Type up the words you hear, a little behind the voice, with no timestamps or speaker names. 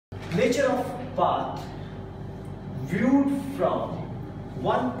Nature of path viewed from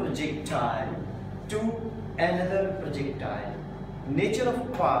one projectile to another projectile. Nature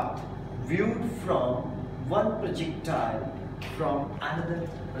of path viewed from one projectile from another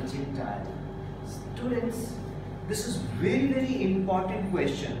projectile. Students, this is very important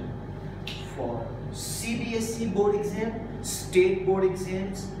question for CBSE board exam, state board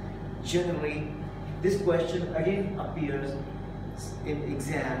exams. Generally, this question again appears in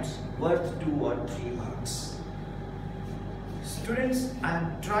exams worth 2 or 3 marks. Students, I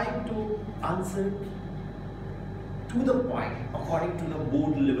am trying to answer to the point according to the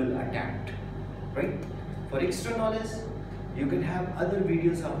board level attempt, right? For extra knowledge, you can have other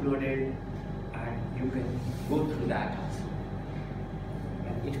videos uploaded and you can go through that also.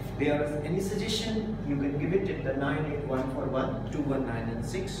 And if there is any suggestion, you can give it in the 98141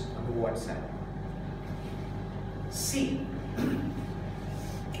 2196 on the WhatsApp. See,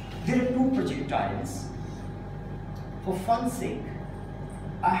 there are 2 projectiles. For fun's sake,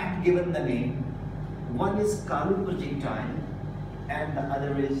 I have given the name. One is Kalu projectile and the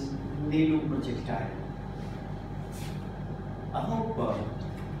other is Nelu projectile. I hope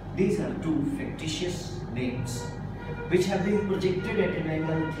these are 2 fictitious names which have been projected at an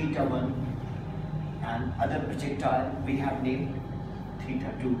angle θ1, and other projectile we have named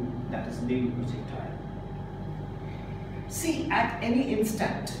θ2, that is Nelu projectile. See, at any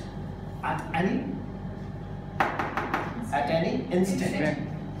instant, at any instant,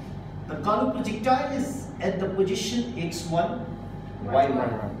 the Kalu projectile is at the position x1,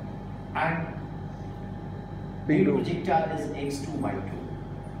 y1, and Nelu projectile is x2, y2.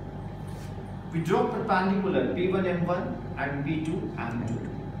 We draw perpendicular P1 M1 and P2 M2.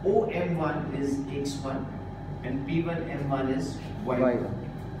 OM1 is x1 and P1 M1 is y1.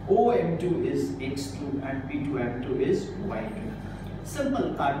 OM2 is x2 and P2 M2 is y2.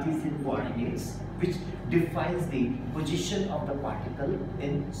 Simple Cartesian coordinates which defines the position of the particle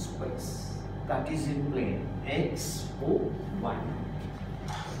in space. Cartesian plane x, O, y.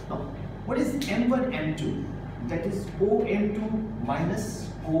 Now, what is M1, M2? That is OM2 minus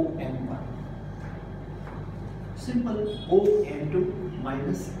OM1. Simple, OM2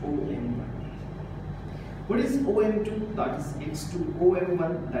 minus OM1. What is OM2? That is x2.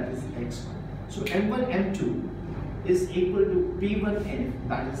 OM1, that is x1. So M1, M2 is equal to P1N,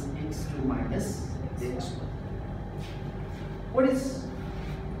 that is x2 minus x1. What is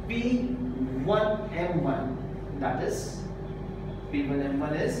P1M1? That is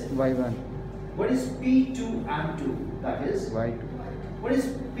P1M1 is y1. What is P2M2? That is y2. What is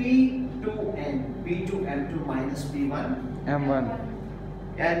P2N? P2M2 minus P1 m1.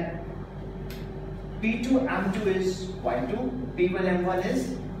 and P2M2 is y2. P1M1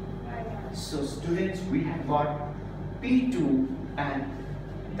 is. So students, we have got P2 and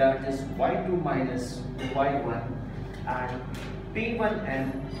that is y2 minus y1, and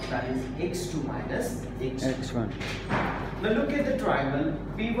P1n, that is x2 minus x1. Now look at the triangle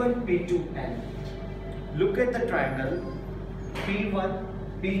P1, P2n. Look at the triangle P1,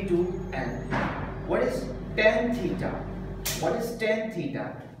 P2n. What is tan theta? What is tan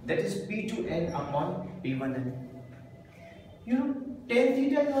theta? That is P2n upon P1n. You know, tan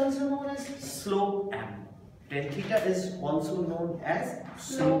theta is also known as slope m. Tan theta is also known as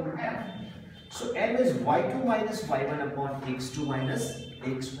slope m. So m is y2 minus y1 upon x2 minus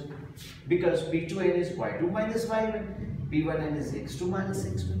x1. Because P2n is y2 minus y1, P1n is x2 minus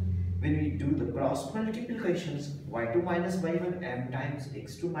x1. When we do the cross multiplications, y2 minus y1, m times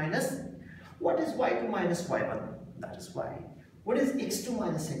x2 minus. What is y2 minus y1? That is y. What is x2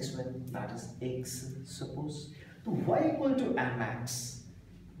 minus x1? That is x. Suppose so y equal to mx.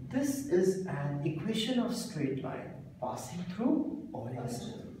 This is an equation of straight line passing through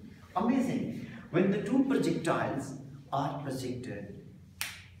origin. Amazing. When the 2 projectiles are projected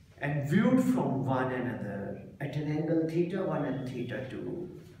and viewed from one another at an angle θ1 and θ2,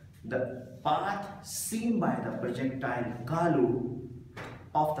 the path seen by the projectile Kalu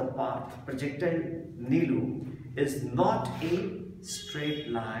of the path projectile Nelu is not a straight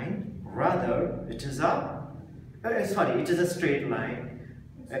line, rather it is a it is a straight line,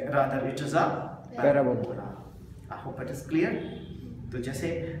 rather it is a parabola. I hope it is clear. So just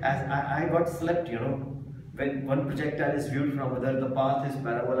say, as I got slept, you know, when one projectile is viewed from other, the path is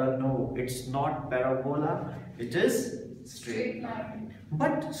parabola. No, it's not parabola, it is straight line.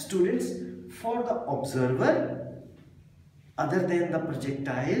 But students, for the observer, other than the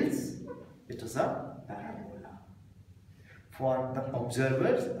projectiles, it is a parabola. For the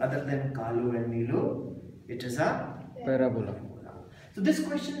observers, other than Kalu and Nelu, it is a parabola. So this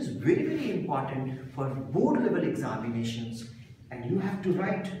question is very important for board level examinations and you have to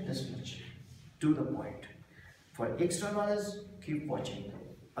write this much to the point. For extra knowledge, keep watching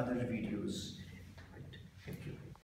other videos.